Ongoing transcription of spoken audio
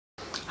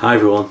Hi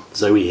everyone,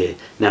 Zoe here.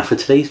 Now for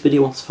today's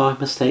video on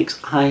 5 mistakes,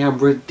 I am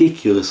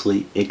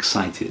ridiculously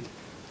excited.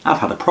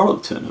 I've had a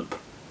product turn up,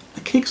 a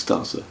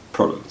Kickstarter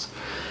product.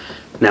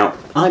 Now,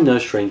 I'm no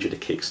stranger to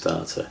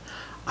Kickstarter.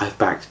 I've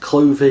backed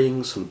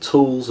clothing, some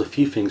tools, a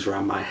few things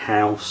around my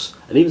house,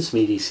 and even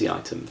some EDC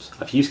items.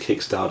 I've used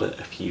Kickstarter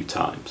a few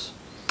times.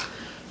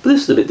 But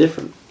this is a bit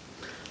different.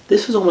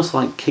 This is almost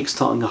like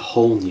kickstarting a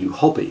whole new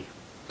hobby.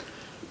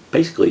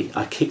 Basically,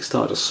 I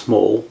kickstarted a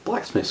small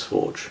blacksmith's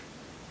forge.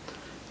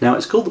 Now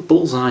it's called the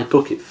Bullseye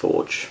Bucket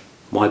Forge.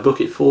 Why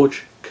Bucket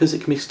Forge? Because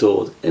it can be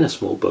stored in a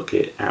small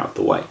bucket out of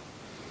the way.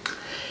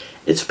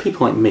 It's for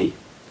people like me,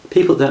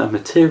 people that have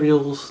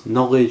materials,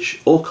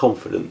 knowledge or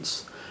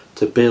confidence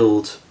to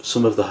build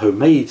some of the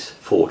homemade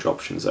forge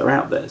options that are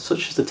out there,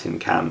 such as the tin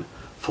can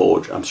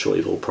forge I'm sure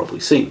you've all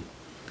probably seen.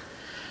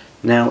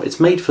 Now it's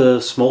made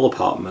for small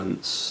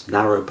apartments,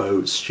 narrow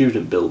boats,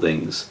 student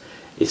buildings.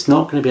 It's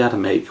not going to be able to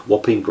make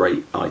whopping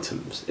great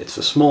items. It's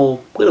for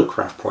small little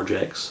craft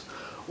projects,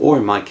 or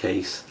in my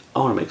case, I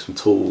want to make some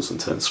tools and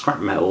turn scrap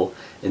metal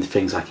into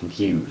things I can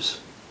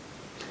use.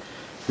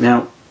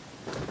 Now,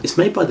 it's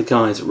made by the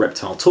guys at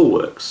Reptile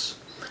Toolworks,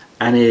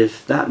 and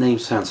if that name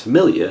sounds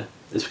familiar,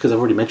 it's because I've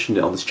already mentioned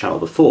it on this channel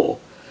before,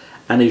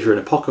 and if you're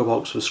an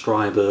Apocabox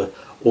subscriber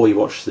or you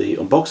watch the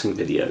unboxing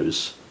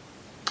videos,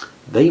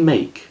 they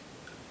make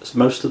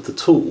most of the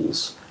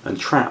tools and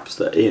traps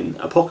that are in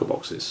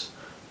Apocaboxes.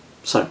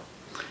 So,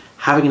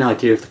 having an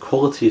idea of the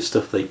quality of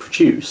stuff they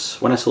produce,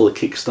 when I saw the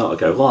Kickstarter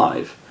go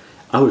live,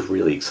 I was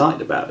really excited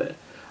about it,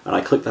 and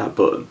I clicked that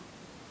button.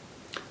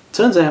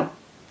 Turns out,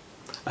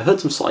 I've heard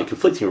some slightly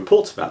conflicting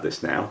reports about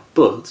this now,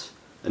 but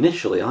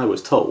initially I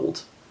was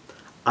told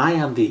I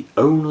am the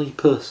only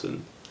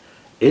person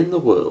in the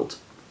world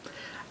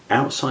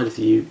outside of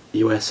the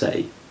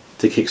USA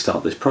to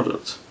kickstart this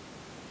product.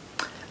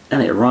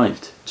 And it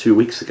arrived 2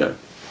 weeks ago.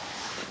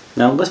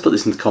 Now let's put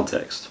this into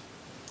context.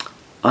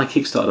 I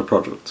kickstarted a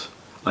product.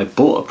 I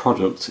bought a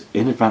product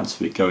in advance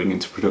of it going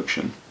into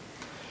production,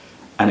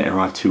 and it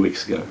arrived 2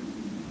 weeks ago.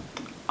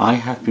 I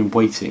have been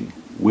waiting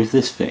with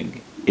this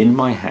thing in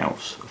my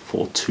house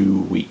for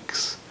 2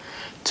 weeks.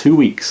 2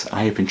 weeks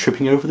I have been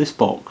tripping over this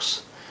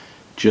box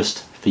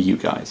just for you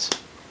guys,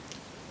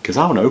 because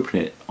I want to open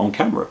it on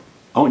camera.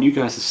 I want you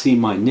guys to see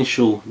my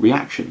initial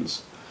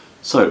reactions.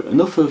 So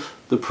enough of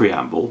the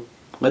preamble,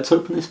 let's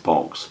open this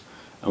box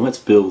and let's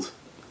build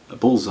a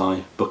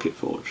Bullseye Bucket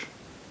Forge.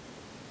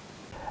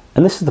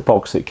 And this is the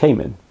box it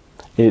came in.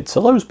 It's a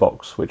Lowe's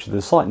box, which is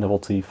a slight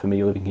novelty for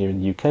me living here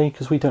in the UK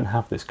because we don't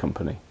have this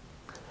company.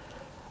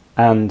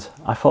 And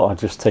I thought I'd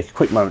just take a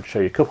quick moment to show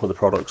you a couple of the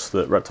products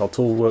that Reptile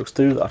Toolworks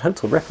do that I'd hope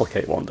to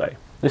replicate one day.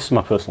 This is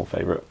my personal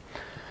favourite.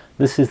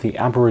 This is the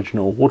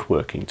Aboriginal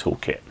Woodworking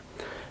Toolkit.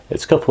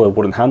 It's a couple of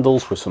wooden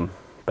handles with some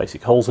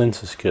basic holes in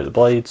to secure the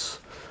blades,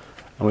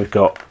 and we've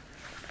got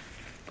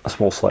a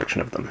small selection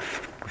of them.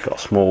 We've got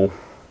a small,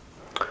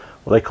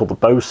 what they call the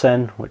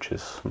Bowsen, which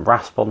is some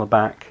rasp on the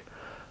back,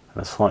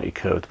 and a slightly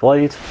curved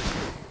blade.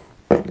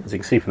 As you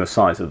can see from the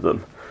size of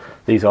them,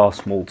 these are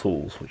small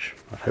tools, which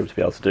I hope to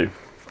be able to do.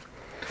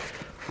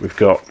 We've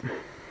got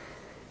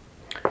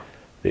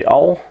the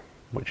awl,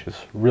 which is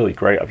really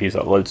great, I've used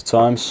that loads of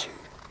times.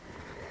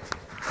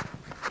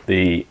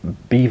 The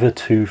beaver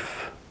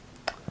tooth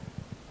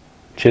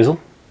chisel,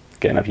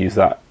 again I've used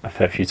that a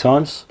fair few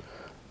times,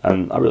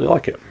 and I really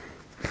like it.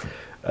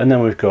 And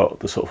then we've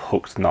got the sort of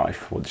hooked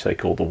knife, which they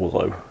call the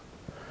willow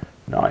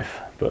knife,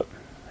 but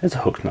it's a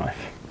hooked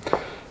knife.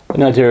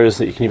 And the idea is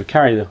that you can either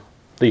carry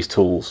these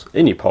tools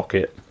in your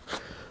pocket,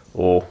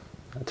 or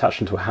attach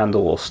them to a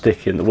handle or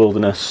stick in the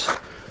wilderness,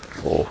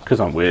 or, because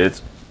I'm weird,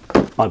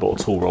 I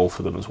bought a tool roll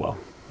for them as well.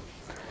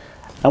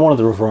 And one of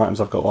the other items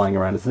I've got lying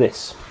around is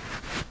this.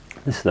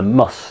 This is the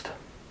Must,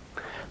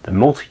 the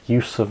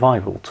multi-use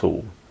survival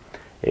tool.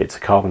 It's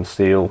a carbon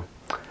steel,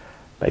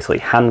 basically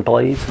hand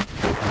blade,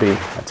 that can be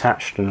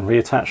attached and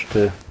reattached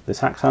to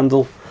this axe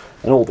handle,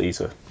 and all these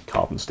are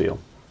carbon steel,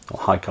 or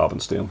high carbon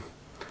steel.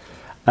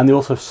 And they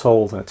also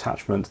sold an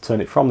attachment to turn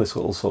it from this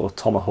little sort of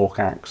tomahawk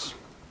axe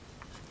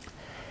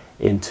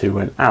into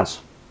an adze.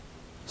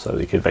 So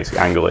you could basically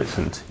angle it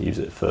and use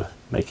it for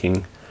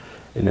making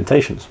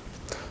indentations.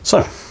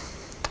 So,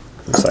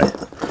 let's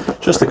say,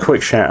 just a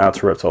quick shout out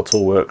to Reptile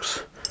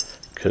Toolworks,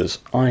 because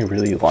I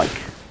really like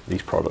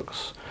these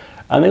products.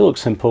 And they look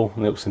simple,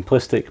 and they look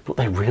simplistic, but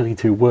they really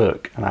do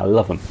work, and I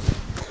love them.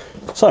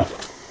 So,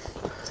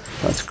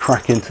 let's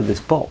crack into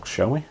this box,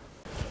 shall we?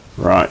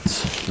 Right,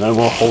 no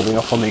more holding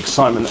off on the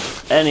excitement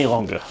any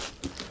longer.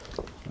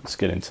 Let's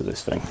get into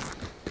this thing.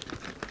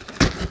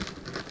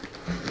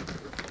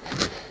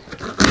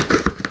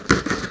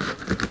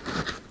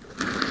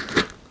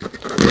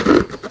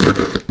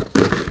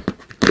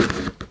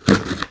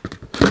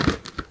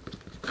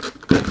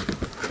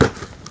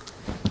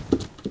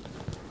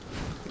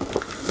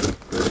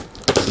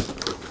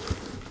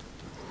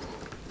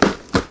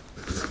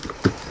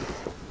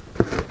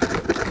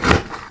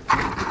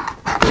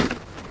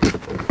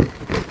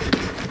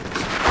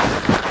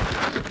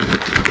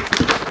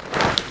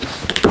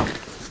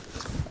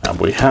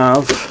 We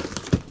have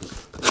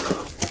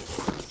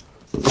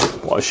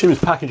what I assume is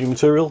packaging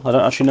material. I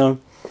don't actually know.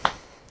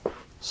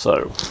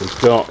 So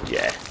we've got,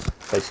 yeah,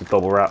 basically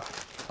bubble wrap.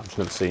 I've just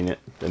never seen it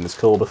in this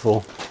colour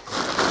before.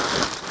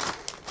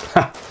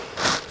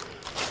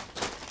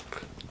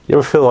 You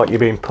ever feel like you're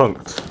being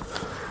punked?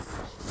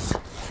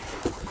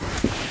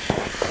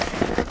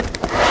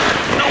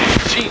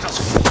 Oh,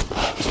 Jesus!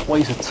 This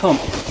weighs a ton.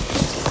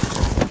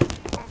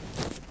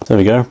 There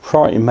we go.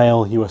 Priority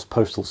Mail US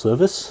Postal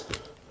Service.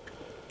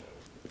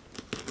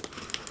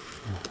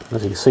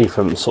 As you can see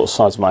from the sort of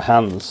size of my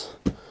hands,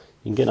 you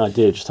can get an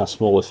idea of just how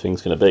small this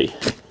thing's going to be.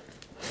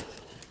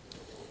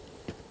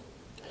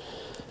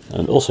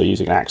 And also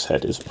using an axe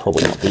head is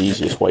probably not the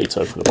easiest way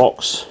to open a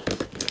box,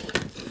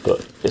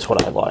 but it's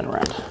what I have lying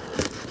around.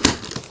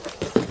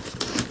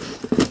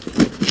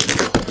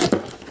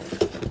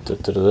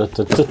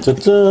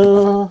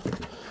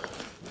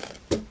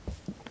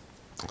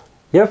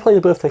 You ever play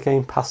the birthday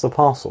game Pass the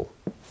Parcel?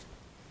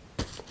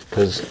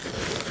 Because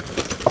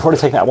I've already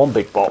taken out one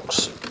big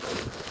box.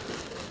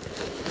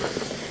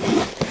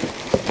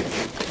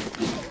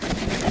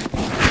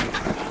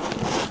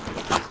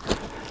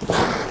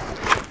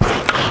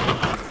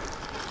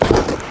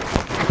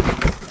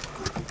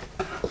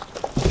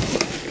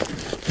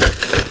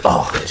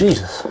 Oh,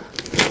 Jesus. I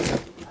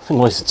think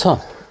I wasted a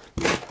ton.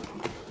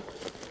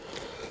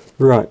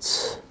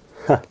 Right.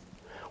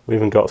 We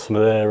even got some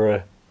of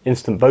their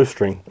instant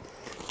bowstring.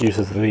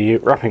 Uses the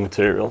wrapping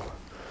material.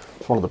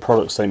 It's one of the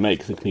products they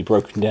make that can be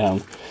broken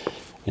down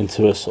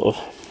into a sort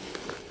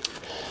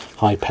of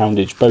high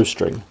poundage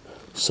bowstring.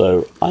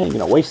 So I ain't going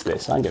to waste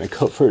this. I'm going to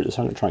cut through this.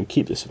 I'm going to try and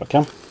keep this if I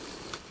can.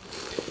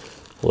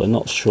 Although I'm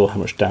not sure how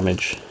much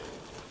damage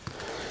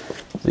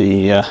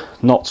the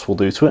knots will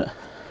do to it.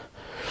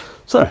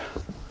 So,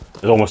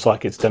 it's almost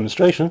like it's a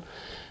demonstration.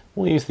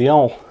 We'll use the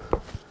awl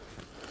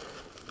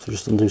to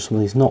just undo some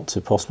of these knots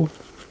if possible.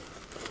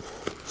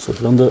 Slip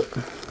it under.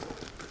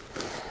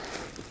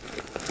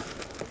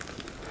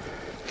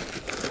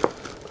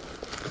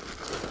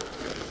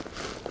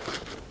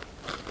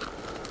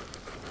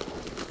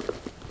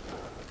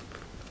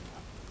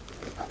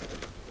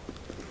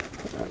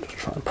 And just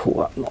try and pull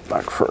that knot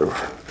back through.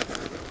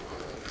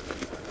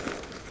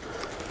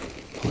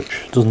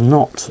 Which does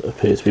not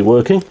appear to be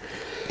working.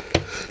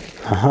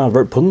 Haha,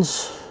 rope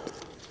puns.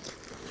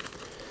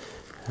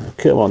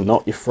 Come on,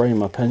 knot, you frame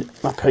my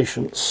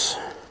patience.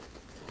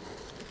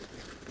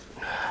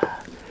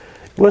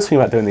 The worst thing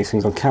about doing these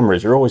things on camera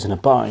is you're always in a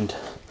bind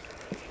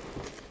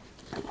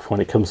when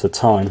it comes to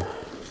time.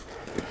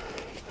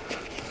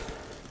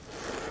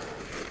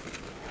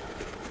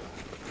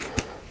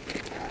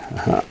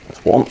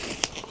 That's one.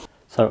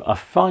 So I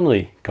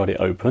finally got it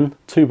open,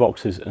 2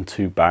 boxes and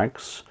 2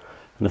 bags.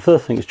 And the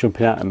first thing that's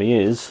jumping out at me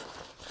is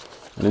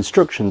an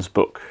instructions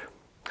book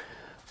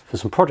for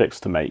some projects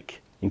to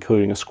make,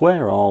 including a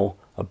square awl,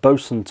 a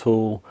bosun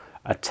tool,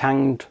 a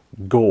tanged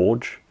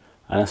gorge,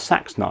 and a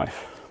sax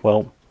knife.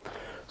 Well,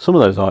 some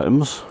of those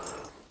items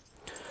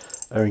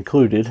are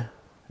included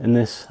in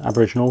this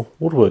Aboriginal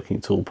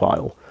woodworking tool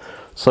pile.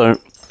 So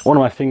one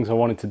of my things I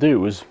wanted to do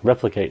was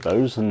replicate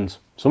those, and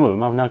some of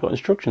them I've now got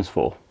instructions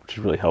for, which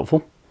is really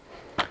helpful.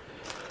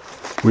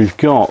 We've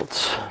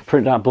got a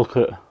printed out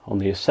booklet on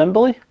the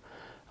assembly.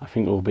 I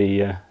think we'll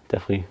be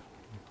definitely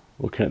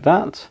looking at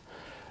that.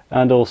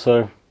 And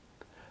also,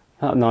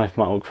 that knife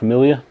might look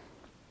familiar.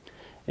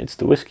 It's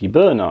the Whiskey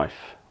Burr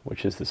knife,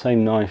 which is the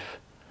same knife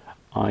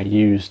I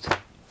used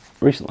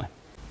recently.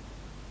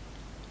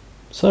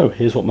 So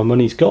here's what my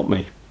money's got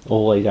me,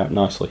 all laid out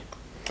nicely.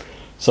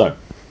 So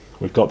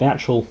we've got the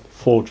actual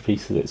forge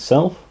piece of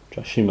itself, which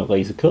I assume are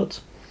laser cut.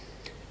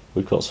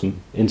 We've got some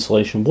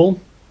insulation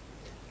wool,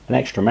 an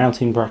extra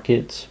mounting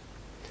bracket,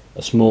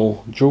 a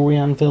small jewellery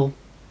anvil,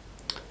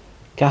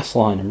 gas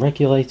line and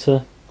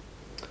regulator,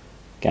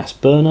 gas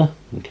burner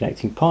and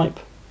connecting pipe,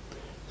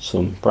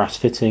 some brass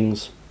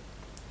fittings,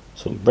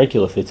 some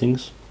regular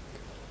fittings,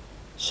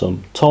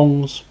 some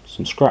tongs,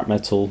 some scrap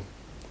metal,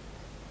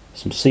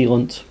 some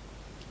sealant,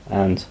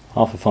 and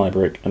half a fire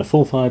brick and a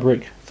full fire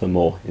brick for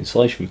more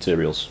insulation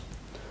materials.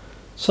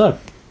 So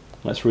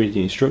let's read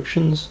the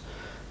instructions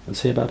and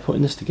see about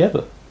putting this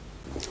together.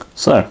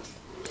 So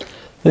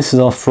this is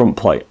our front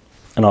plate,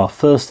 and our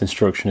first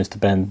instruction is to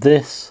bend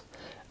this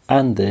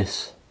and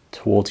this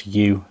towards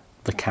you,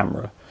 the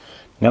camera.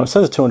 Now it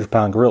says a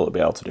 200-pound gorilla will be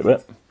able to do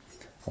it.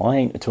 Well, I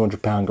ain't a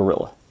 200-pound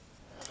gorilla,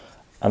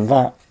 and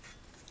that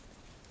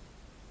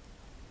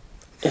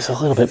is a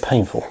little bit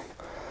painful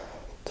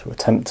to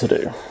attempt to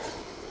do.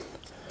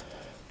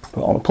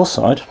 But on the plus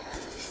side,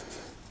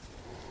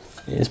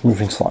 it is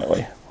moving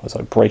slightly as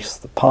I brace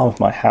the palm of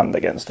my hand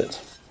against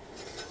it.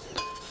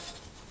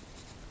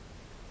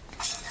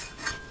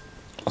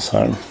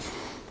 So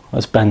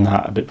let's bend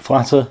that a bit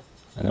flatter,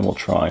 and then we'll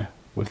try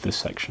with this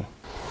section.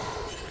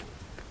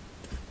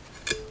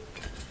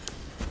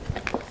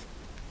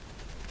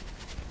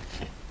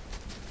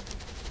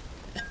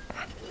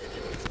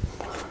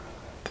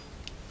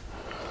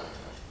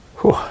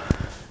 Whew.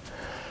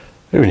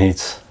 Who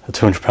needs a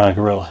 200-pound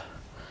gorilla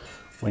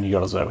when you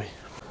got a Zoe?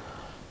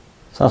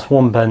 So that's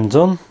one bend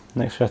done.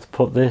 Next we have to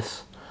put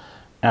this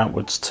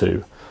outwards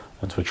too.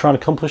 And to try and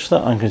accomplish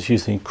that, I'm going to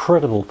use the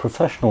incredible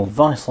professional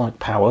vice-like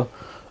power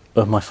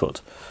of my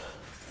foot.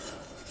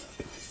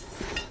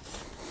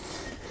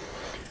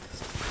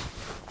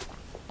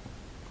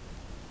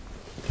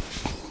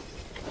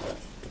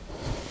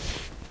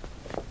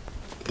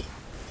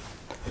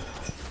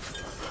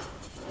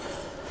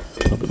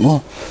 A little bit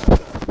more.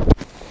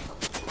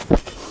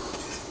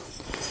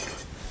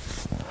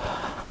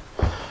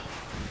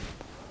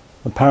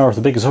 The power of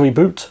the big Zoe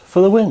boot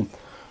for the win.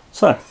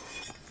 So,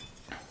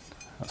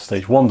 that's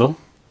stage 1 done.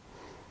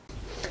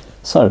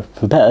 So,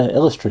 for better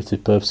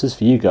illustrative purposes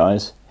for you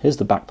guys, here's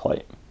the back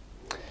plate.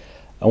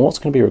 And what's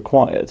going to be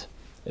required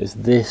is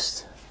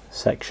this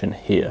section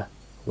here.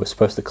 We're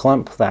supposed to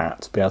clamp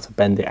that to be able to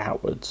bend it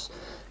outwards,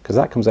 because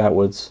that comes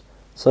outwards,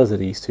 so do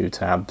these 2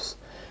 tabs,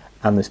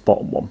 and this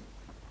bottom one.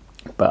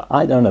 But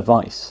I don't have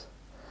vice,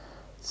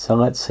 so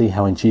let's see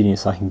how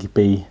ingenious I can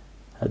be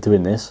at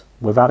doing this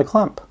without a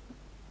clamp.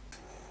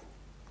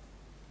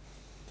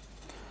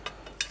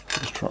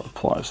 Let's try the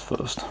pliers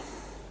first.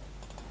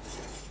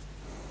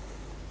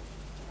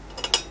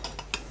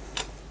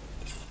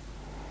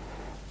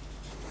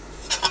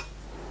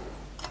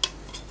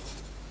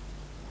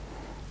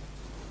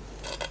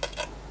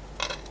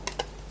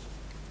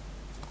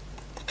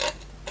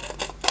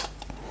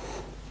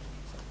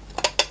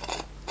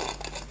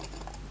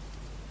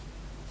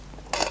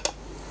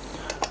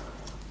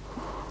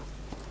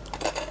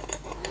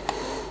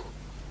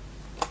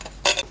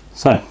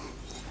 So,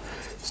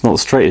 it's not the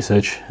straightest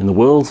edge in the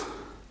world,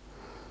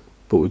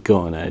 but we've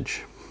got an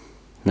edge.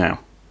 Now,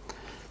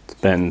 to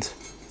bend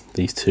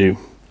these 2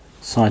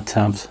 side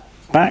tabs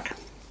back,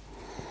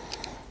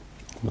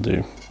 we'll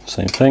do the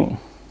same thing.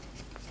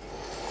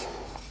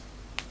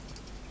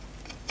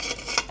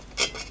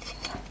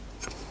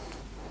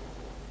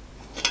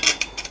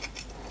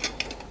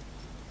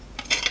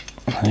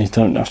 And these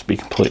don't have to be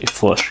completely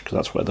flush, because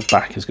that's where the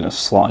back is going to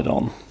slide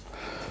on.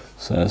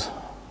 So there's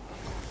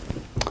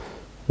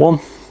 1,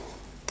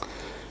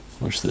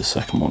 which is the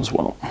second one as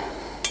well.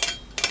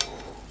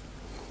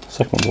 The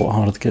second one's a lot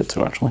harder to get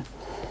to actually.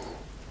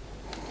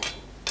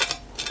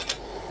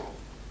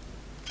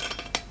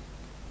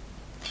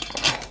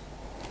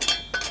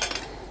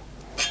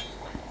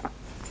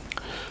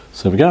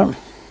 So there we go,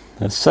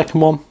 there's the second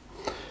one,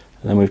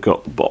 and then we've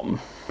got the bottom.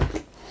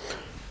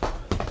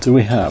 Do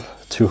we have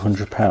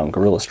 200-pound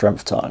gorilla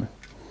strength time?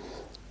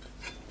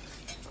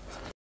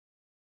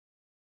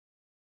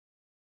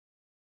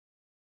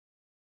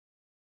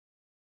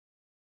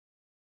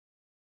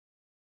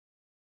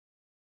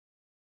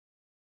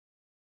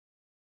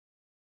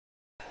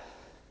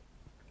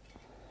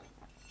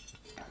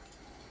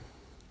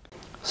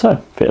 So,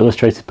 for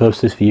illustrative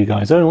purposes for you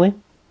guys only,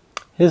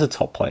 here's a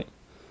top plate.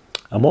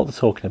 And what they're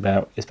talking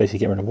about is basically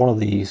getting rid of one of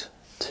these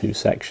 2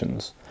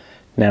 sections.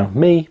 Now,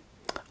 me,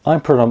 I'm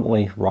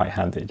predominantly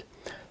right-handed.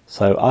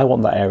 So I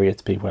want that area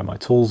to be where my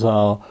tools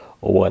are,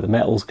 or where the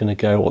metal's going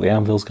to go, or the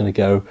anvil's going to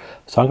go.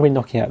 So I'm going to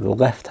be knocking out the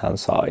left-hand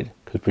side,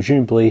 because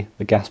presumably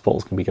the gas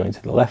bottle's going to be going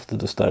to the left of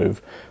the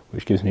stove,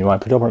 which gives me my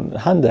predominant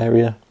hand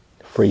area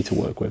free to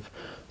work with.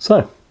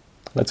 So,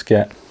 let's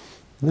get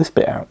this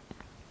bit out.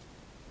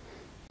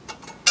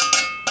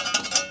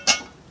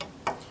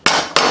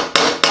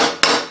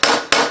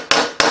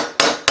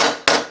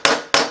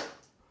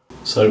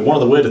 So one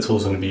of the weirder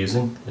tools I'm going to be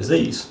using is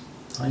these.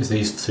 I use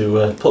these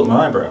to pull up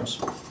my eyebrows.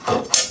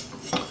 But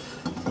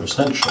they're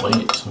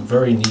essentially some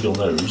very needle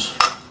nose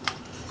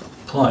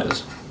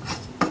pliers.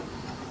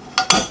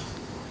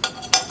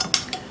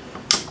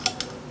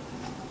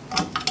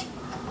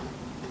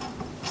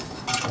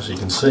 As you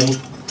can see,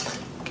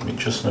 give me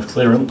just enough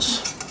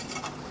clearance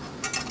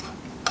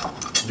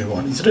to do what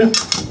I need to do.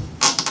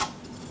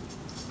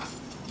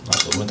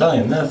 Nice little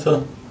medallion there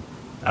for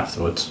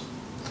afterwards.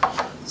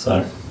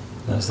 So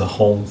there's the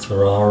hole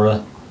for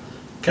our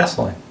gas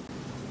line.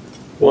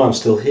 While I'm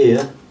still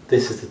here,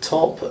 this is the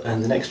top,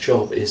 and the next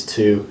job is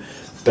to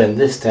bend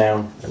this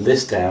down and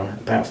this down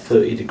about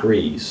 30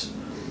 degrees.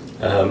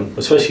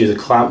 We're supposed to use a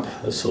clamp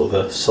as sort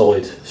of a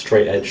solid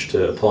straight edge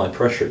to apply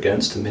pressure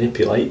against to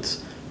manipulate,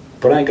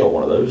 but I ain't got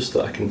one of those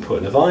that I can put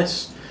in a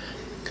vise,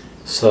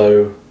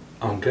 so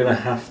I'm going to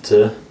have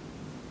to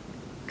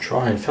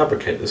try and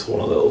fabricate this one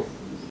a little.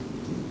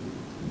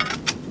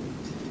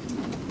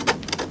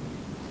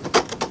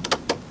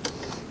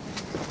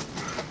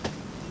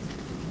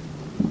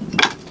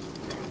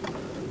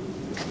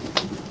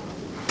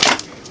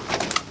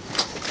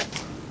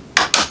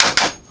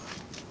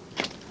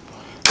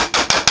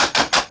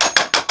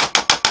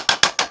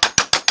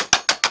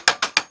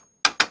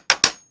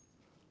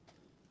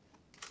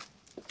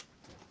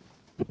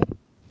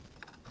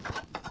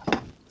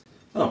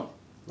 Oh,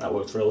 that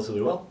worked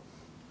relatively well.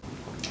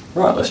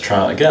 Right, let's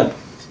try it again.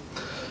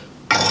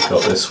 I've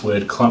got this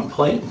weird clamp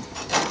plate.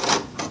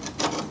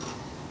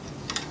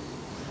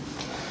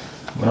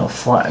 We're not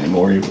flat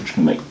anymore, which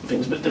can make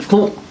things a bit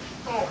difficult.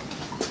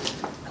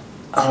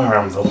 And our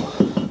anvil.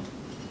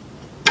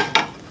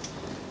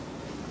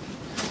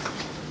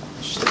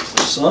 Just to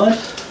the side.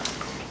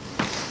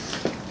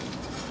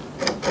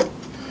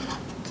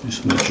 Do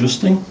some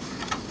adjusting.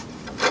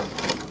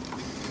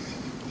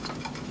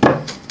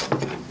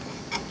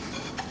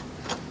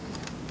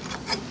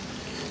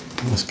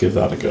 Let's give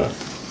that a go.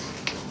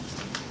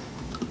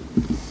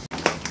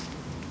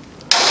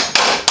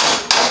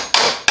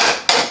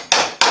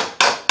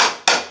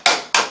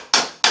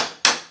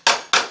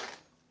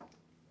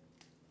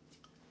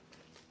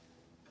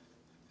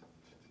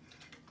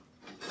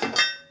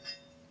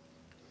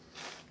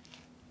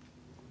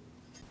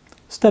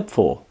 Step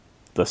 4.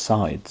 The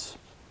sides.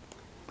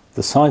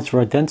 The sides are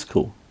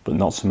identical but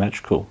not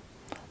symmetrical.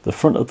 The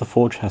front of the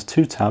forge has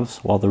 2 tabs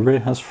while the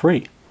rear has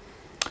 3.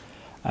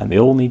 And they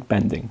all need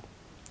bending.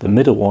 The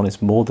middle one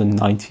is more than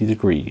 90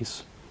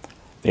 degrees.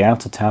 The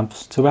outer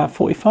tabs to about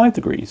 45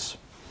 degrees.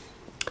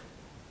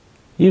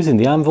 Using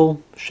the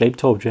anvil,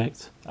 shaped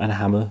object and a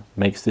hammer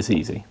makes this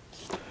easy.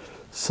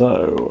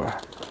 So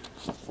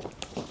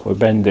we're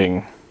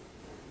bending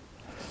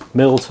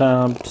middle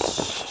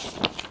tabs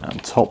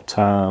and top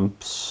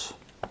tabs,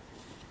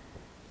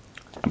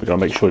 and we've got to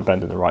make sure we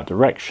bend in the right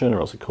direction or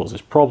else it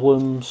causes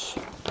problems.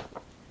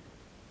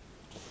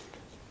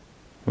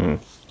 And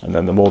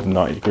then the more than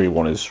 90 degree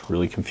one is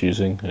really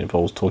confusing and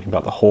involves talking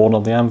about the horn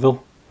on the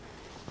anvil.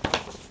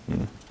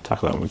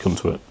 Tackle that when we come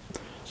to it.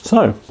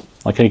 So,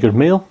 like any good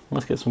meal,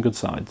 let's get some good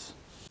sides.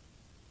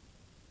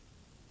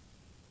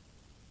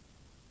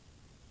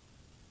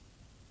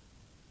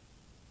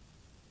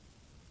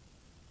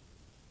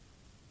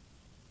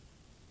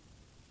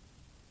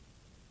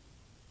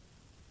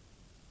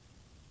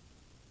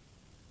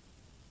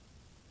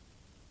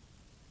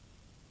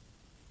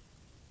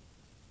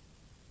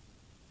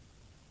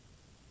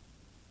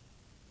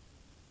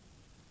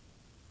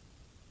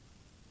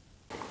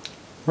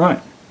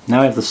 Right, now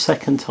we have the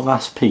second to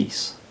last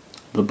piece,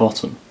 the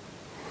bottom.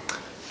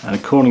 And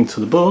according to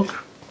the book,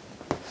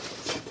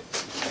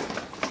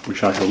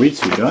 which I shall read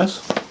to you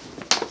guys,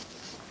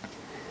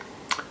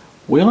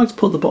 we like to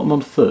put the bottom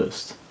on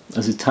first,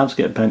 as the tabs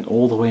get bent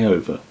all the way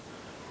over.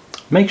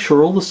 Make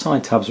sure all the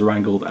side tabs are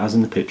angled as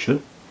in the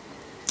picture,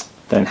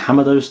 then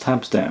hammer those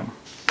tabs down.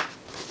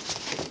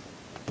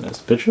 There's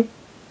the picture.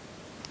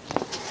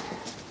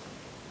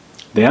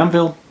 The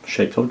anvil,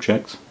 shaped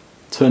object,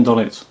 turned on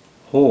its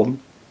horn,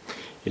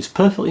 is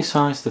perfectly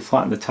sized to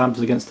flatten the tabs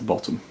against the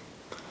bottom.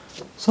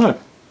 So,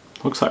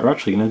 looks like we're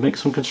actually going to make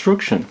some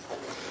construction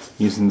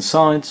using the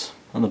sides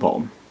and the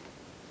bottom.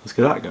 Let's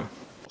give that a go.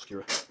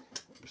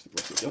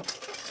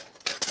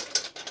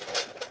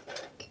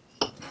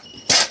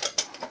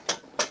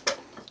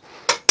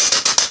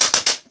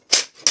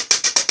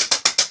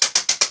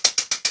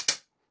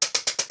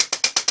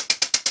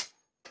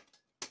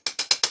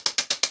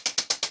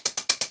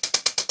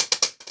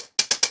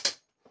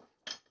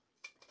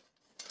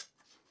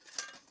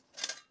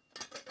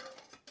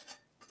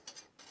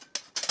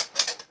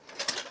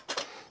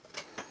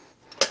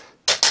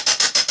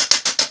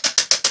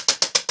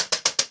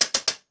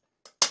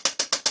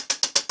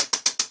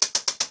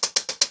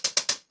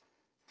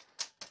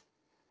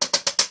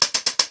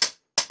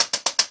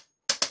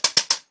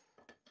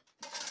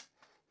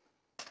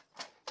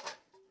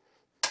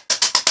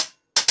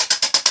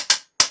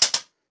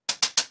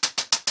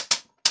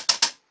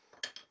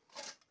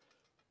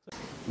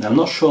 Now I'm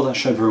not sure that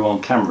showed very well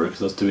on camera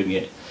because I was doing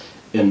it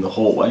in the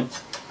hallway,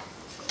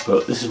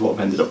 but this is what I've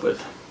ended up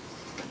with.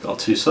 We've got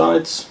 2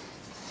 sides,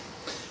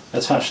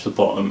 attach the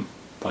bottom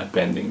by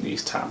bending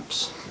these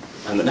tabs.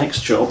 And the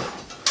next job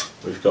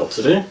we've got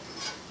to do,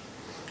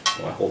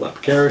 while I hold that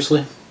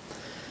precariously,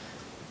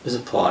 is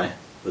apply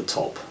the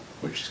top,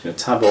 which is going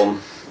to tab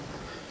on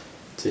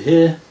to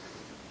here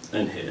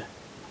and here.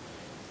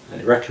 And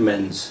it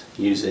recommends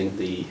using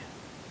the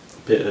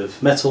bit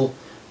of metal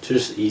to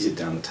just ease it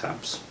down the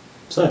tabs.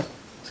 So,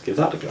 let's give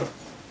that a go.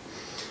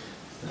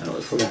 Now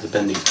let's probably have to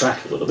bend these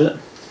back a little bit.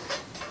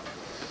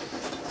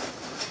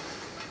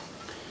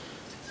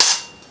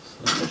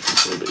 So that makes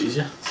it a little bit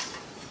easier.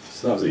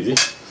 So that was easy.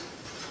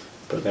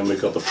 But then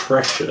we've got the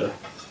pressure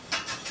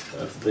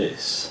of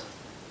this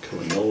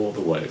coming all the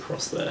way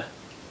across there.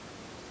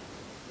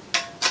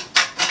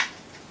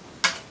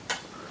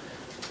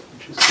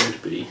 Which is going to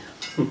be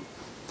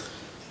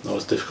not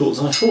as difficult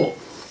as I thought.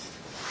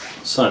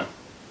 So,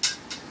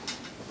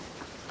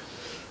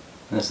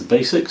 there's the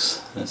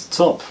basics, there's the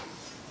top,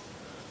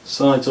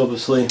 sides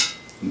obviously,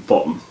 and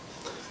bottom.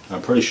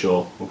 I'm pretty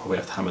sure we'll probably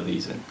have to hammer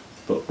these in,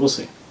 but we'll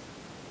see.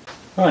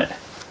 Right,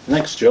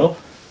 next job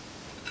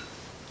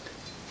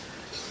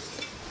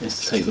is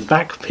to take the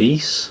back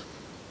piece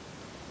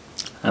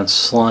and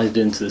slide it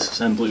into this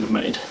assembly we've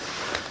made.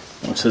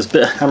 Now it says a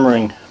bit of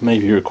hammering may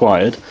be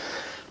required,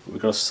 but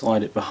we've got to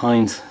slide it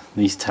behind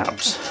these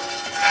tabs.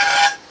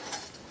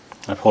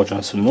 I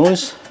apologise for the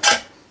noise.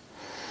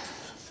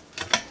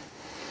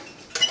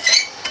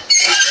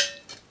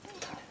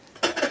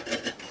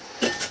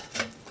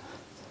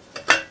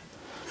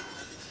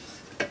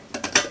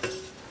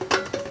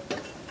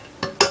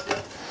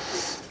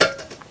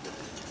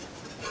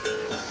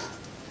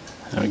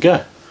 There we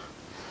go.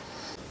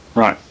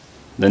 Right,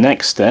 the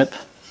next step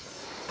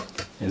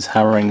is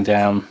hammering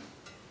down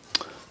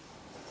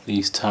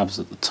these tabs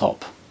at the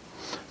top.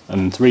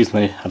 and the reason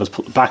they had us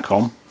put the back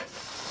on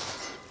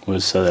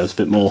was so there was a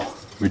bit more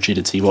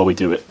rigidity while we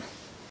do it.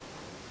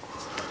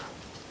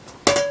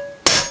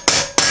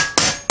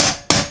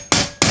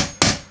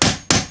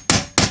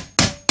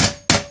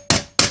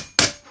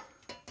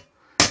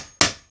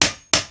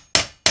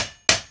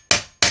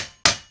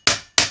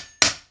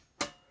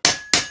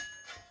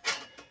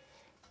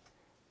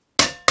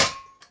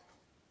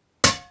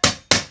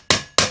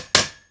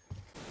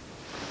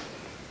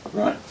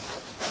 Right,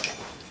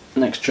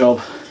 next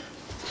job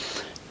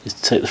is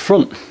to take the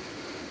front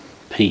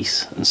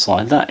piece and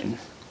slide that in.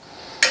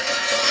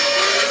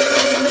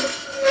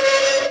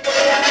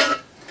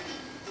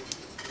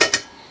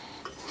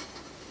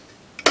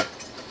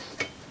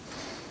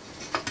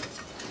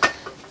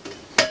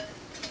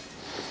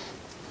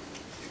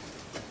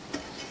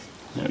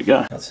 There we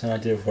go. That's an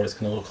idea of what it's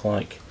going to look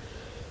like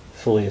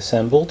fully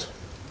assembled.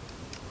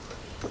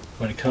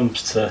 When it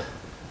comes to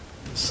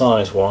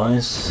size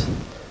wise,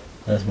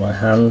 there's my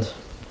hand.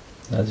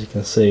 As you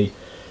can see,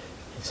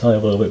 it's only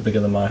a little bit bigger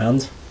than my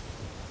hand.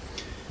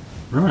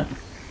 Right,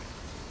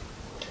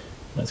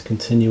 let's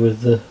continue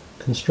with the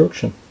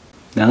construction.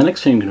 Now the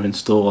next thing I'm going to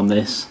install on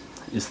this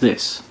is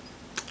this,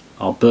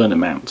 our burner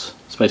mount.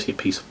 It's basically a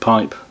piece of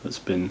pipe that's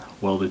been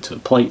welded to a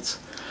plate.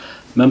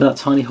 Remember that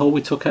tiny hole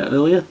we took out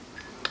earlier?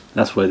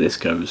 That's where this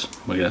goes.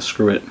 We're going to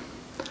screw it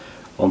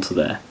onto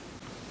there.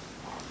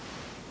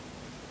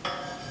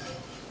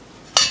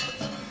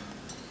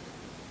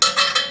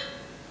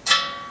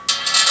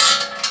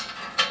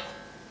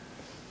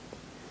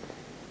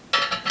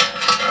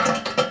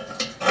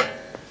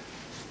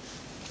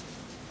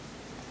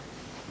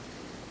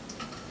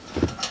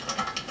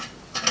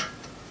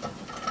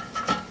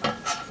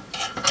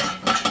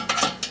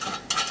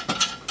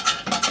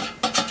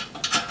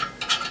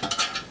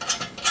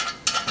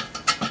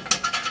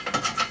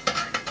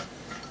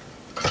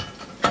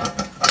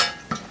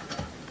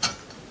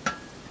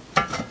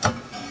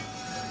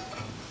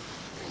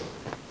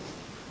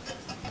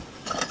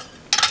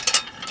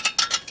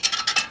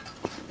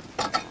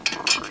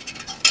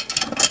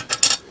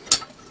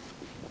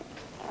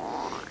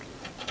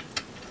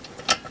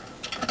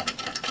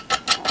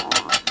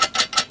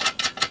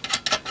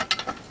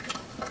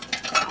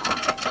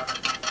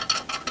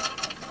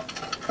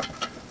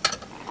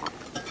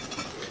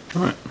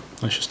 Right,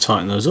 let's just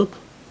tighten those up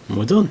and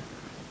we're done.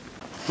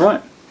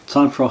 Right,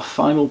 time for our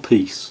final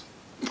piece,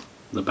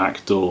 the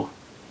back door,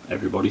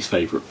 everybody's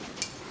favourite.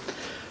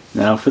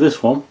 Now for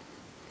this one,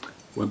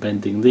 we're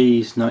bending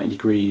these 90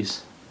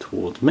 degrees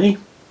towards me,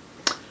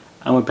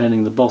 and we're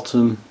bending the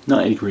bottom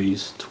 90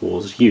 degrees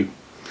towards you.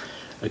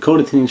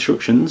 According to the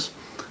instructions,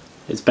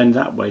 it's bent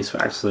that way so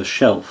it acts as a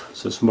shelf,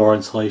 so some more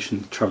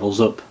insulation travels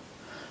up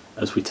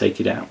as we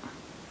take it out.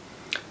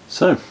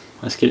 So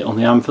let's get it on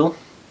the anvil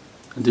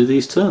and do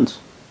these turns.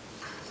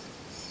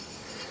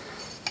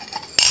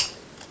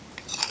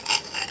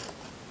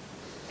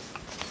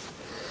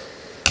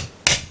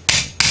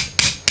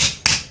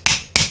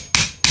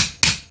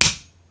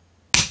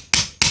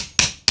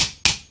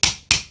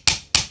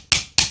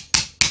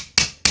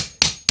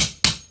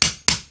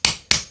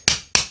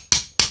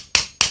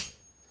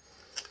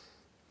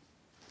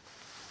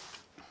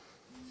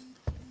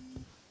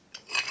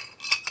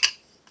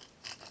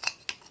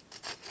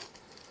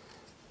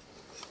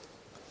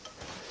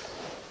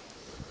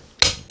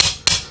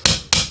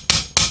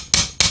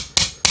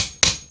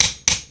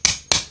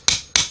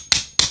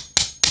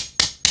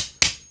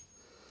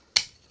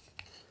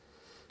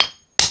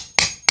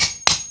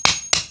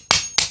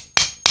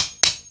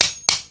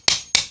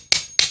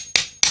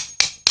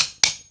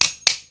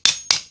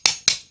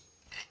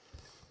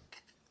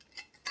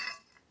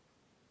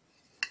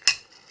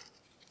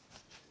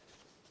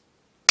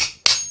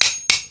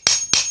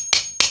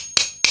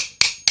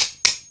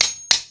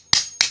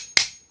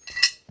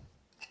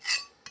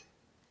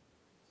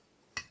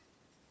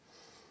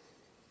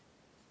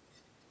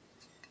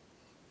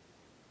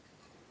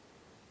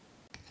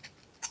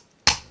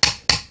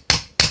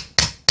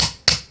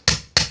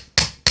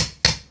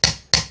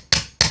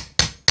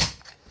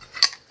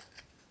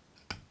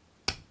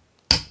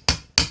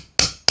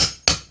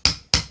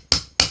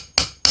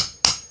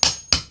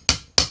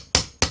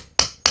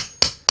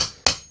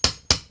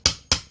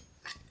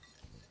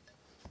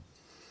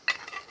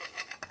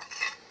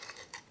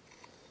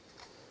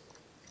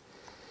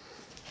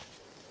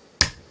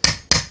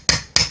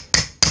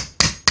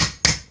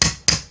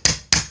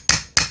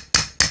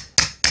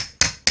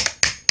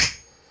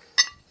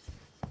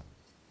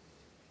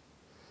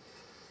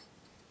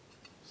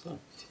 So,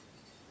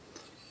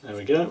 there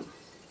we go.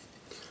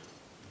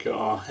 Got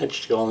our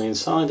edge to go on the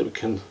inside that we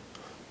can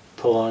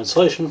pull our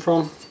insulation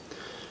from,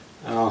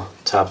 and our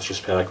tabs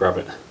just be able to grab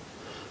it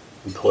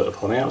and pull it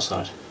up on the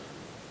outside.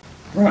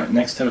 Right,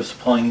 next step is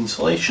applying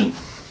insulation.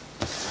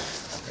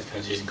 I'm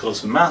going to use a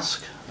cotton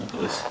mask. I've got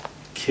this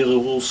killer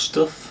wool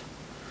stuff.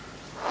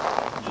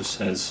 It just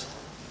says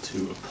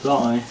to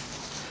apply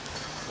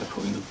by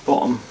putting the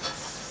bottom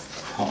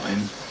part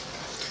in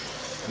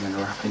and then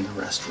wrapping the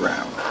rest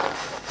round.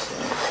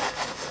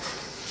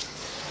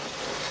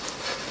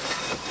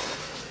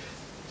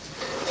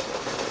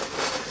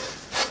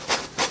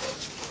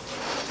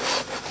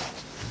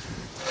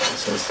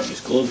 says to use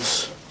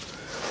gloves,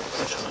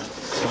 which I'm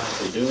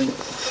gladly doing.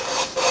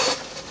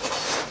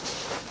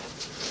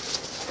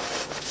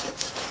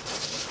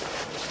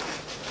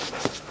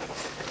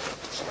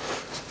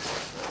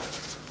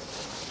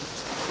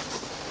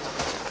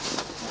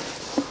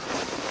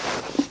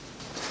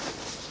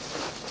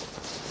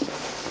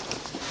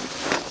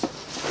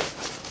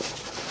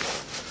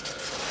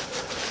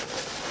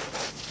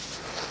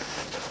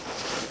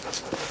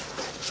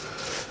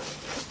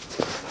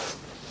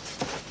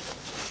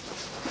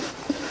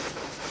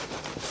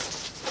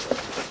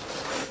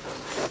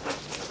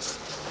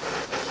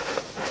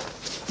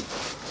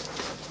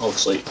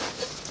 Obviously,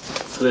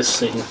 for this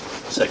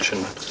section,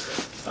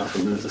 I've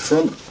removed the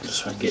front just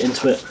so I can get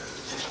into it.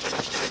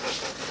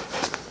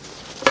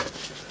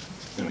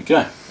 There we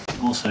go.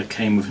 Also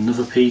came with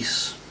another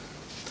piece,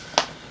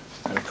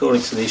 and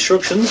according to the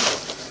instructions,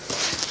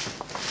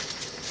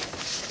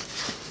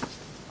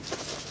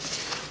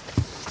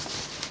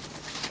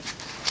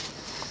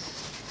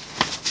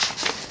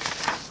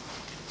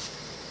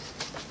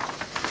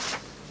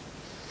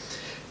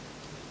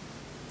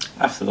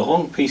 after the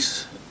long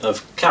piece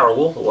of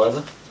caraway or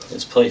whatever,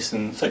 it's placed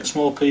in the thick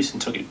small piece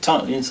and tuck it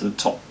tightly into the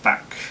top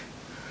back,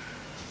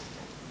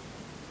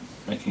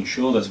 making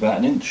sure there's about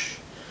 1 inch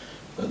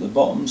at the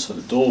bottom so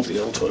the door will be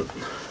able to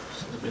open.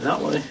 So it'll be that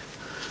way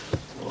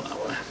or that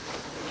way.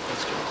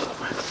 Let's go that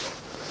way.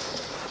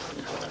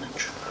 Yeah, 1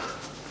 inch.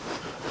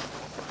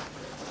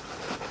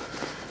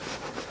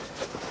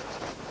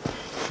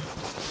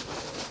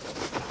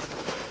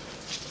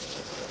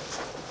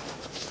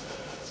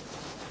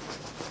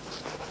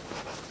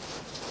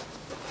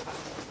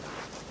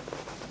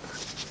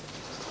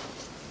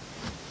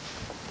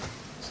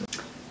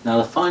 Now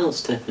the final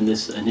step in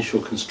this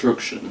initial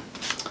construction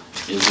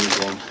is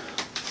using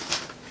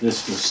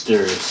this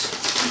mysterious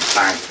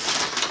bag.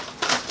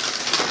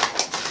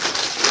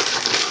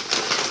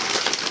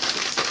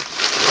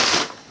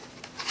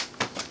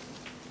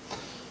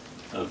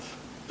 Of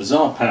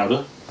bizarre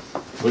powder,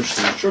 which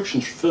the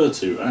instructions refer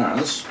to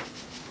as,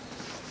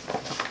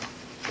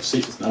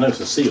 I know it's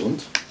a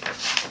sealant,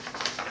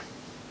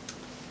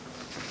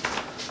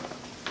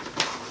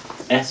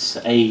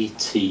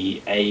 S-A-T-A-N-I-T-E.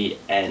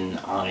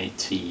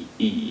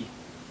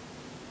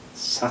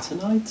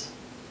 Satinite?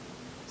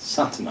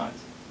 Satinite.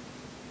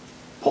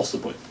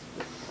 Possibly.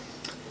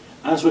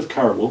 As with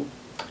caraway,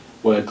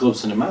 wear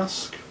gloves and a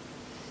mask.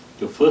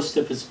 Your first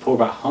step is to pour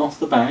about half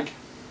the bag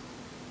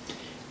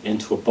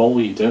into a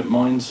bowl you don't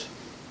mind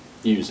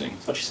using.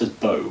 It actually says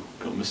bow,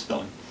 got a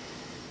misspelling.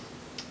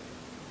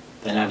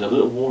 Then add a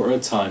little water at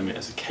a time. It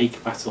has a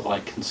cake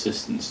batter-like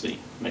consistency.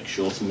 Make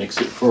sure to mix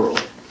it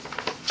thoroughly.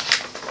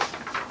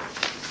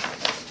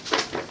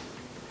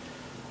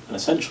 And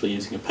essentially,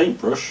 using a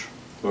paintbrush,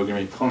 we're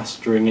going to be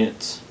plastering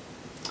it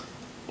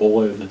all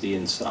over the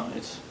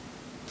inside.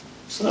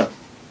 So,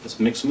 let's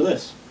mix some of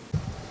this.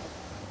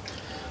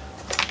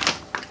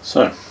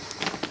 So,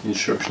 the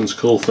instructions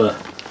call for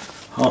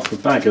half a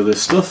bag of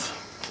this stuff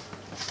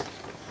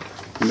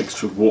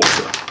mixed with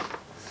water.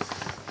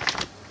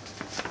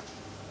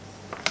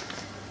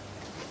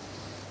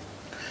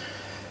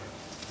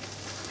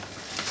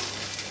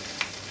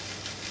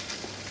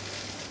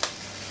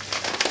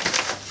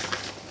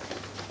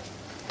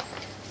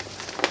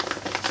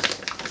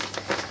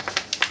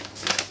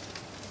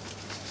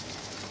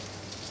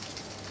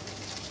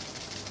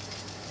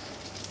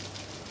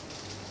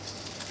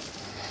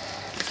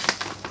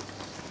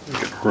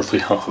 Roughly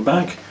half a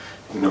bag,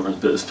 ignoring a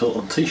bit of spilt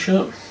on the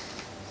t-shirt.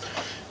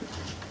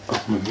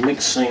 I'm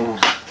mixing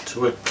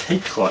to a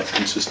cake-like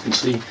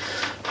consistency,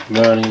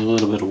 adding a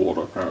little bit of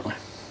water apparently.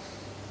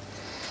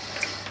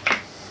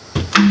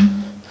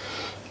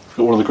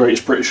 Got one of the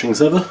greatest British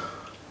things ever,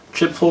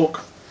 chip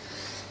fork,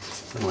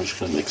 and we're just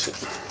going to mix it.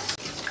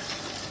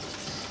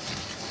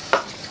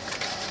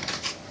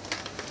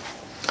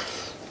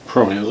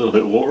 Probably a little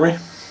bit watery.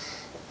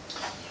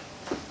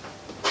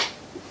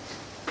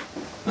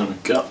 Then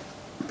we've got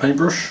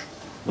paintbrush,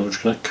 and we're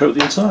just going to coat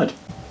the inside.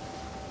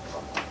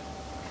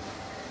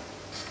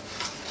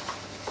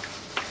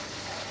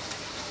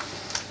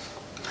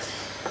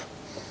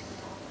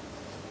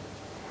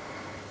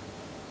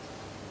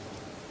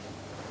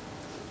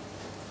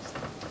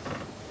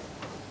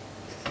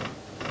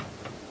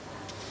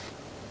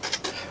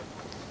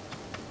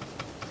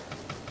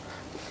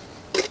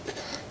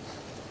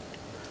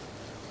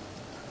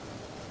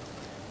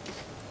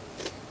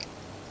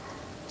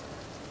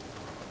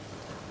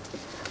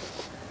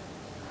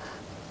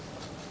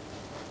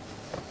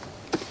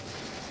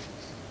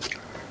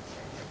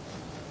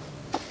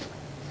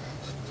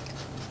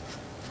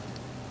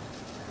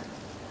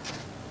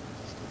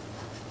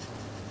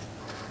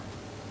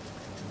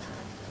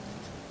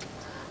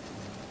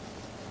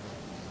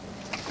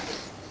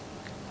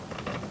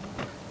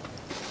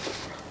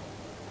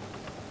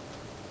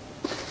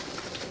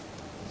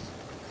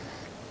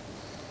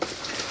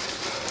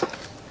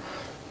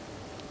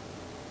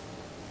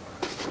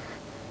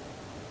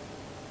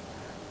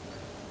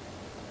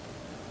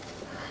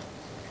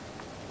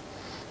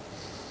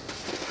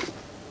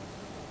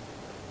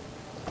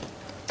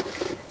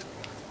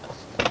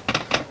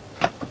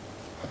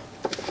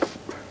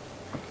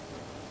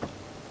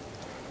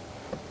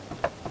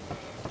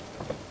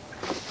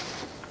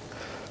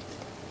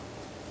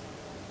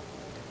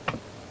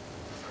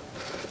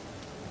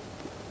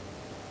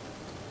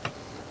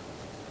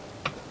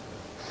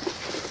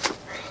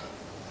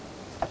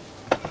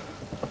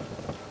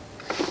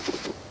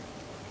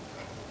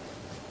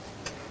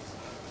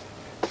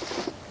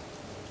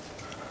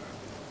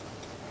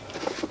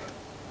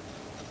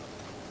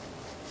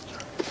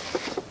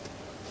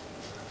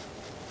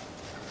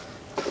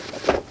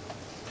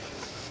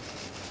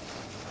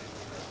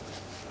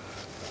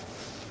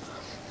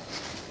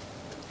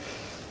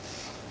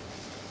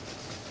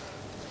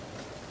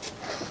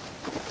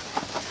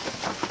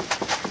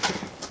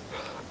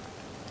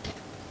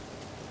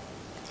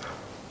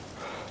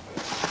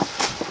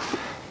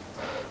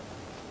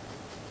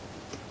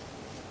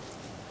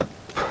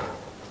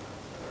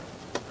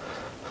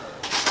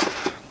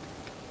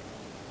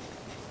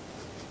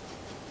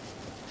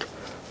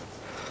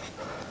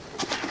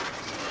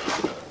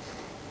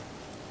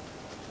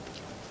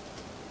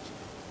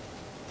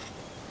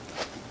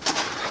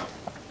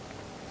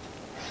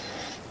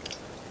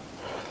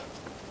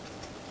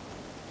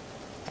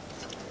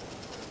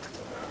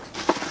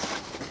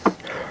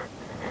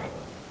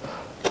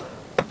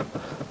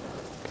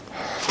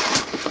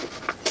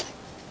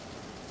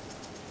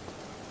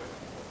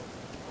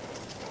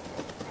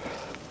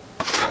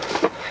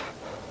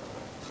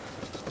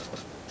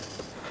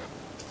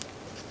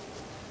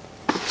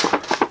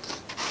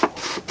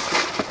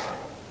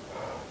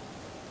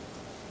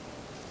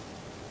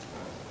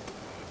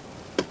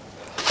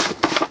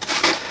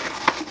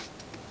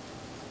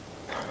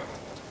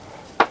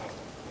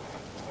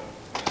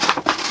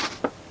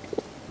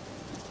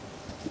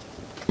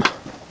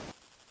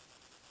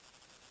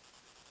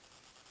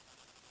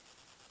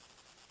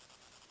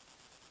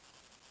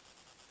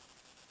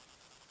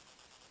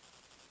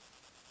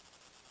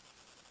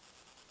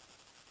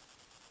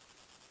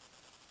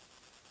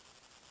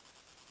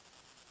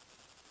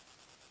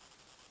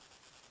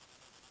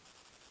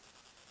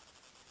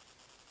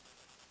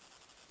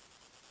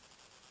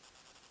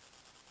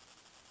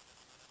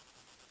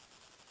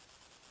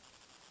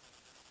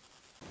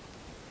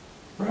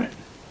 Right,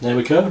 there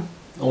we go.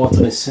 All I've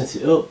done is set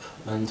it up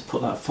and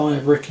put that fire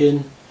brick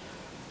in,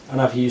 and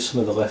I've used some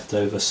of the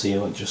leftover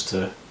sealant just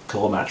to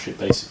colour match it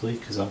basically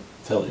because I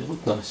felt it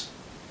looked nice.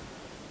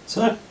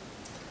 So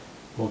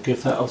we'll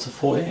give that up to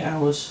 48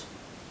 hours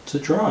to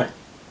dry.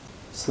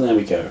 So there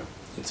we go.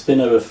 It's been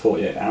over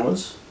 48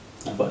 hours.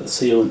 I've let the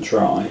sealant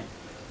dry.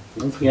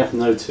 One thing I've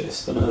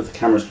noticed, I don't know if the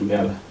camera's going to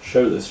be able to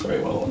show this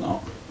very well or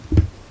not,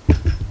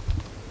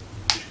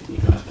 just get you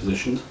guys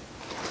positioned,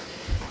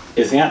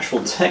 is the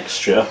actual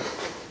texture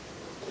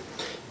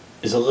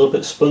is a little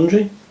bit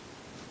spongy.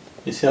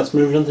 You see how it's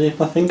moving underneath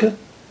my finger?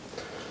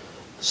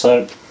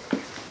 So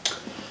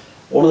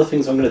one of the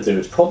things I'm going to do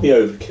is probably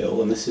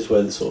overkill, and this is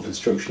where the sort of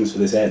instructions for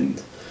this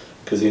end,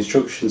 because the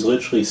instructions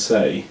literally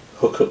say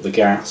hook up the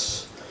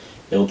gas,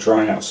 it'll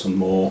dry out some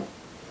more,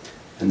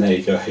 and there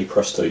you go, hey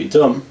presto, you're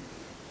done.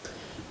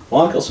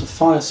 Well, I've got some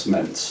fire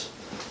cement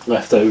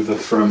left over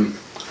from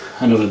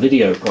another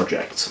video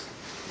project,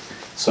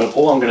 so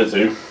all I'm going to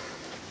do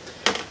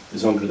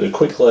is I'm going to do a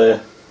quick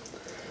layer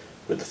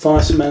with the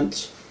fire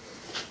cement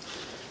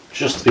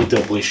just to be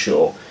doubly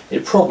sure.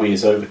 It probably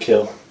is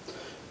overkill,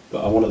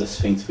 but I wanted this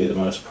thing to be the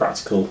most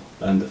practical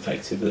and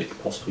effective that it can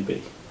possibly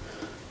be.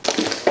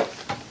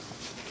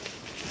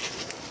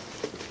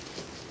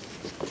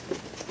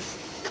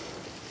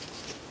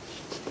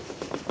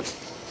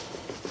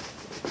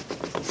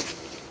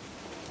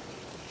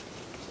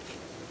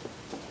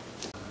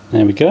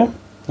 There we go,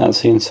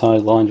 that's the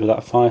inside lined with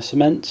that fire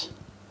cement.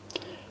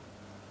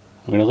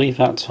 I'm going to leave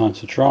that time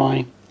to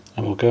dry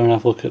and we'll go and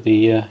have a look at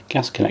the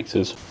gas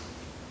connectors.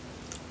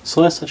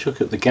 So let's actually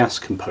look at the gas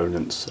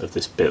components of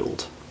this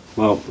build.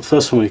 Well, the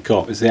first one we've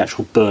got is the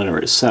actual burner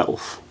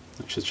itself,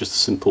 which is just a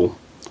simple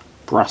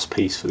brass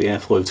piece for the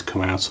airflow to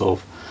come out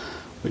of,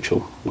 which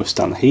will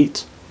withstand the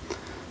heat.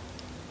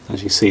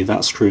 As you can see,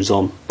 that screws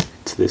on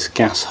to this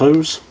gas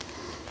hose.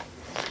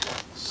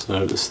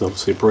 So this is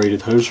obviously a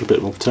braided hose for a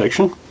bit more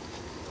protection.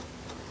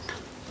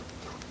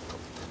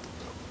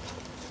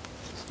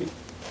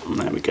 And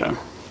there we go.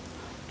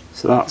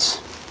 So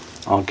that's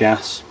our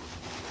gas.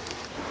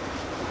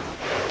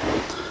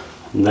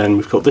 And then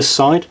we've got this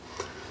side,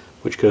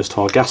 which goes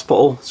to our gas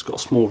bottle. It's got a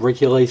small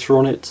regulator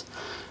on it.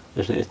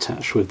 There's it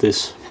attached with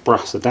this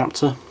brass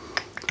adapter.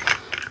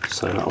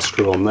 So that'll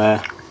screw on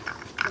there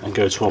and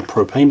go to our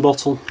propane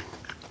bottle.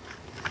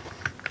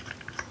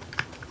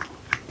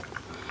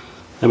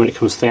 Then when it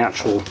comes to the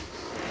actual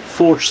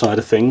forge side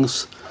of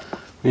things,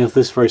 we have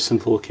this very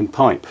simple looking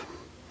pipe.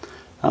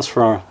 That's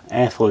for our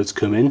airflow to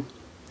come in.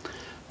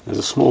 There's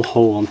a small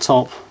hole on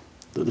top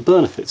that the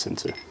burner fits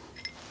into.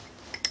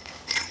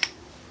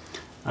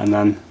 And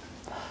then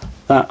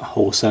that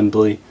whole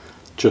assembly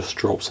just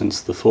drops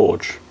into the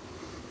forge.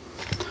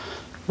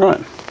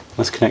 Right,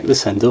 let's connect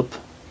this end up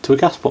to a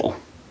gas bottle.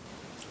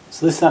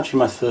 So this is actually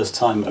my first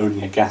time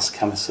owning a gas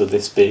canister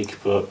this big,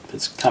 but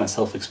it's kind of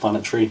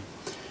self-explanatory.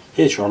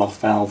 Here's your on-off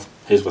valve,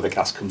 here's where the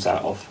gas comes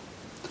out of.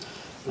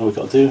 And all we've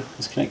got to do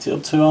is connect it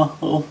up to our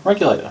little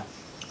regulator.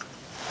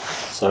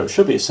 So it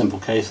should be a simple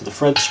case of the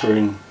threads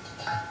screwing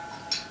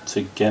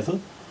together.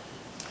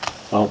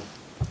 Well,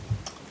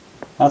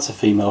 that's a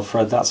female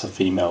thread, that's a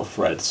female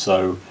thread.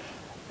 So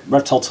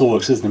Reptile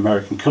Toolworks is an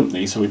American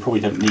company, so we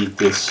probably don't need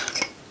this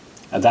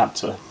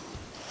adapter.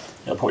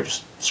 It'll probably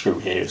just screw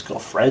here, it's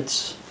got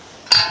threads.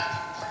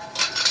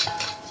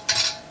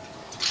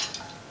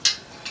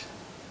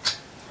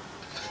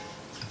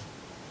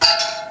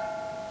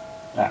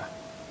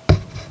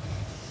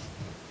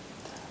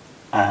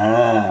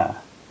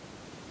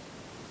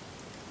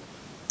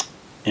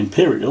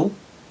 Imperial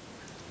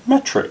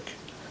metric.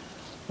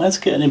 Let's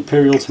get an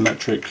imperial to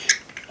metric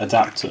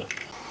adapter.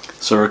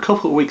 So we're a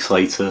couple of weeks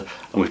later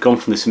and we've gone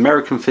from this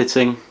American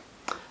fitting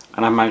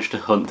and I managed to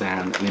hunt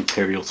down an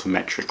imperial to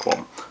metric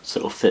one so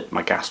it'll fit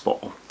my gas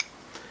bottle.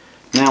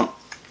 Now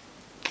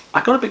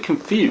I got a bit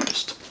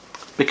confused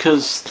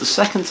because the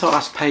second to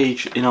last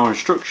page in our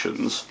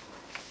instructions,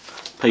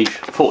 page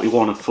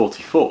 41 and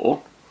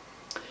 44,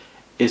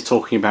 is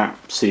talking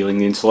about sealing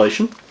the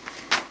insulation.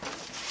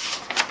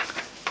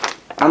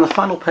 And the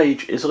final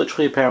page is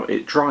literally about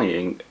it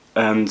drying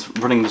and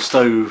running the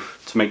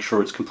stove to make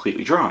sure it's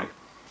completely dry.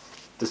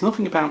 There's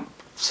nothing about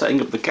setting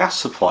up the gas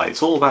supply,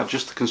 it's all about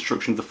just the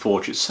construction of the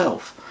forge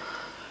itself.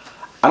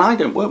 And I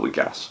don't work with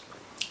gas.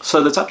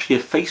 So there's actually a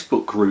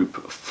Facebook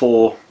group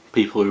for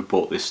people who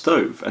bought this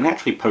stove, and they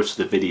actually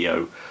posted a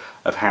video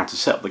of how to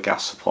set up the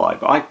gas supply,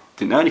 but I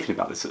didn't know anything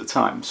about this at the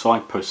time, so I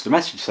posted a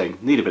message saying,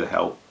 need a bit of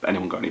help,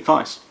 anyone got any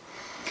advice?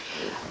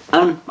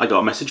 And I got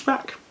a message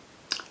back.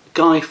 A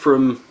guy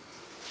from,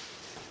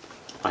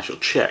 I shall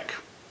check,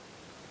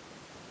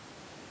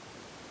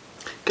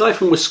 guy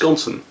from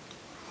Wisconsin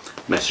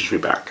messaged me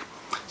back.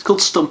 It's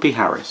called Stumpy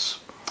Harris,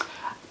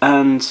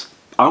 and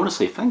I want to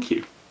say thank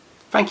you.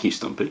 Thank you,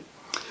 Stumpy.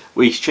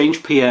 We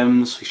exchanged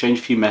PMs,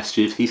 exchanged a few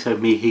messages. He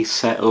said me his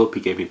setup,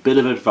 he gave me a bit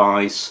of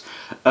advice,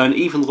 and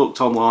even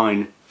looked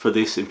online for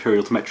this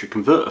imperial to metric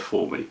converter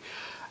for me.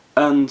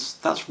 And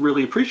that's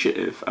really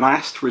appreciative, and I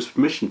asked for his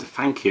permission to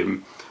thank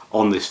him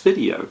on this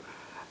video.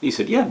 He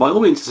said, yeah, by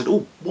all means. I said,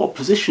 oh, what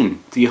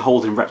position do you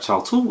hold in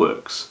Reptile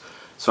Toolworks?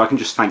 So I can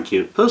just thank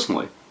you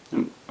personally.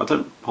 And I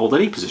don't hold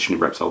any position in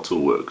Reptile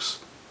Toolworks.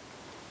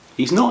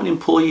 He's not an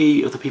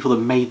employee of the people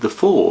that made the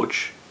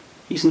forge.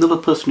 He's another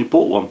person who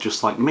bought one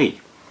just like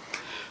me.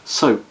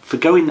 So for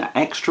going that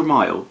extra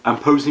mile and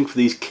posing for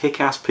these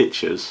kick-ass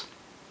pictures,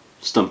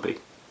 Stumpy,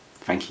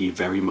 thank you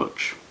very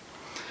much.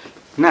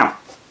 Now,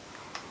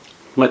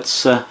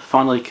 let's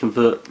finally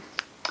convert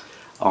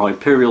our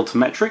imperial to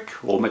metric,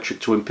 or metric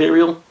to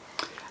imperial,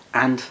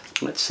 and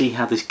let's see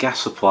how this gas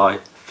supply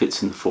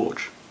fits in the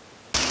forge.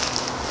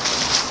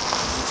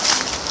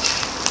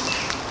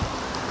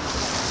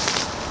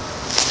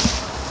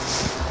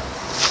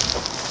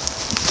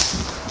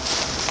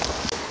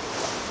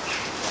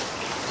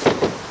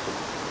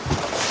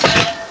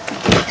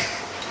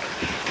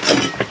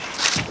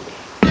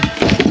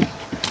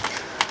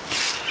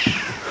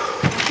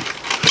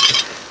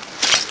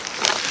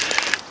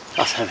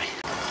 That's heavy.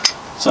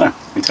 So,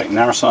 we take the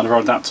narrow side of our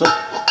adapter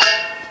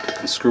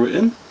and screw it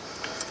in.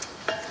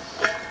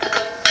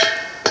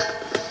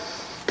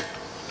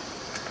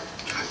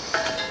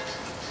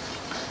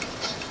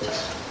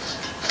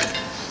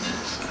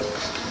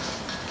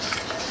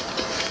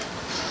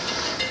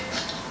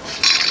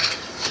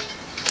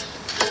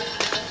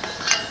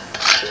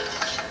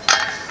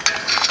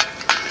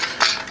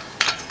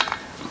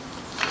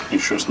 Make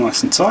sure it's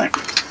nice and tight.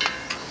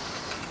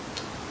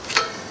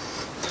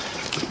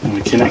 And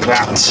we connect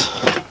that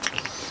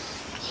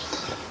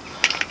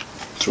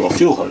to our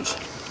fuel hose.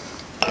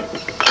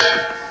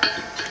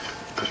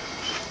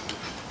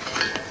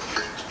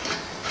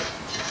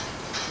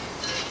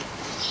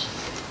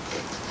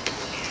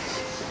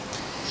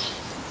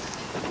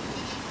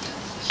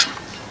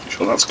 Make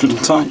sure that's good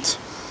and tight.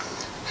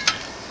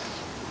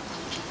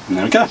 And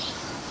there we go.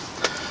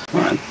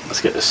 Alright,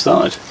 let's get this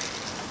started.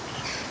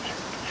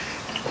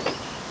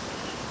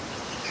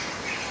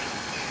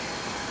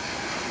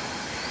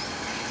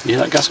 You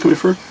hear that gas coming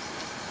through?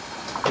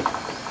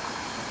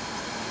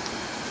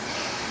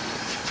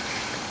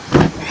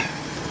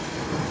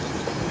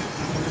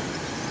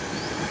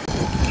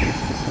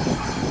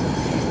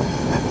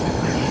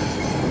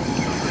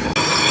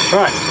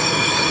 Right,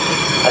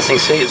 as you can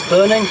see it's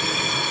burning.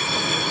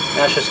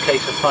 Now it's just a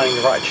case of finding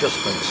the right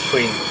adjustments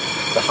between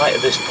the height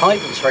of this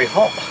pipe, it's very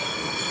hot,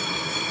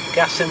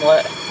 gas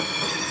inlet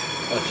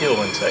and the fuel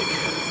intake.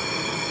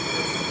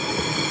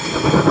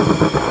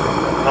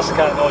 That's the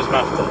kind of noise I'm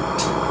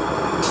after.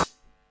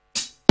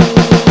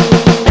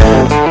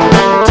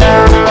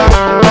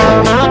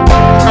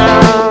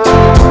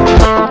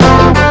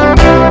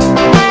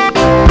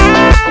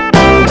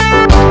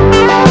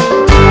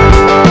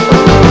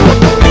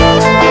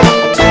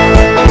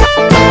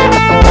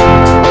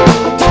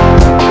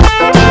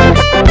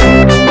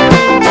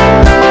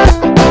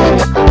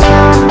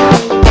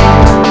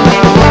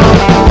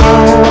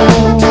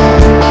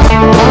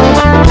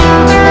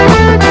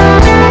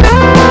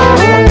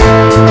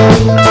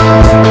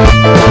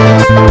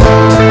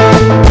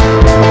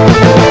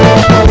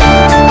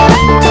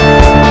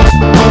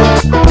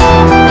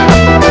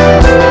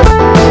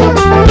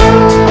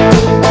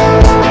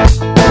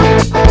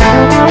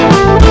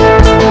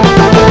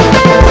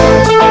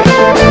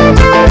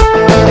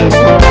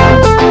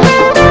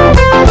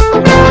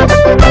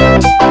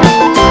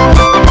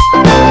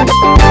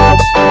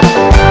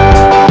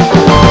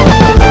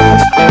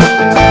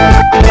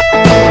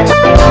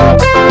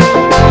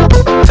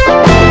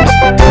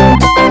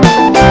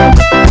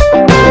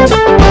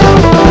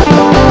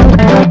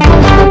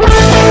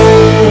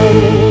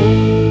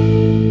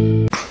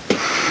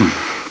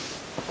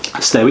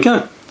 So there we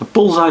go, the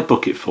Bullseye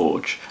Bucket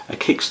Forge, a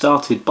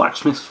kick-started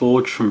blacksmith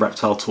forge from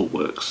Reptile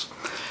Toolworks.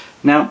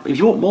 Now, if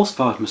you want more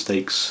 5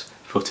 mistakes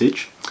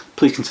footage,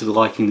 please consider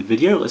liking the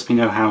video, it lets me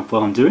know how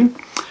well I'm doing.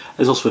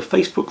 There's also a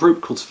Facebook group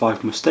called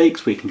 5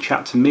 Mistakes where you can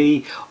chat to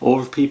me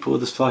or other people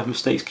of this 5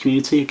 Mistakes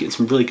community. You get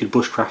some really good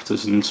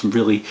bushcrafters and some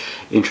really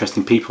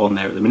interesting people on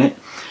there at the minute.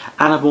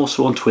 And I'm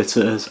also on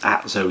Twitter as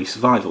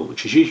 @ZoeSurvival,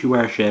 which is usually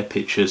where I share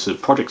pictures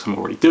of projects I'm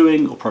already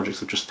doing or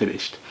projects I've just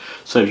finished.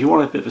 So if you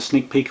want a bit of a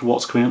sneak peek of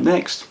what's coming up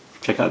next,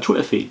 check out the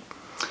Twitter feed.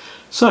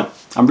 So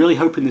I'm really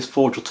hoping this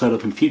forge will turn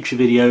up in future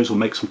videos, we'll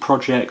make some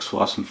projects, we'll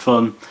have some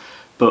fun.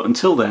 But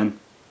until then,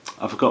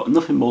 I've got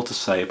nothing more to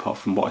say apart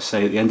from what I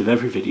say at the end of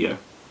every video.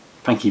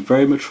 Thank you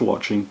very much for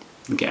watching,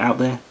 and get out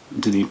there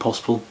and do the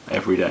impossible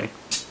every day.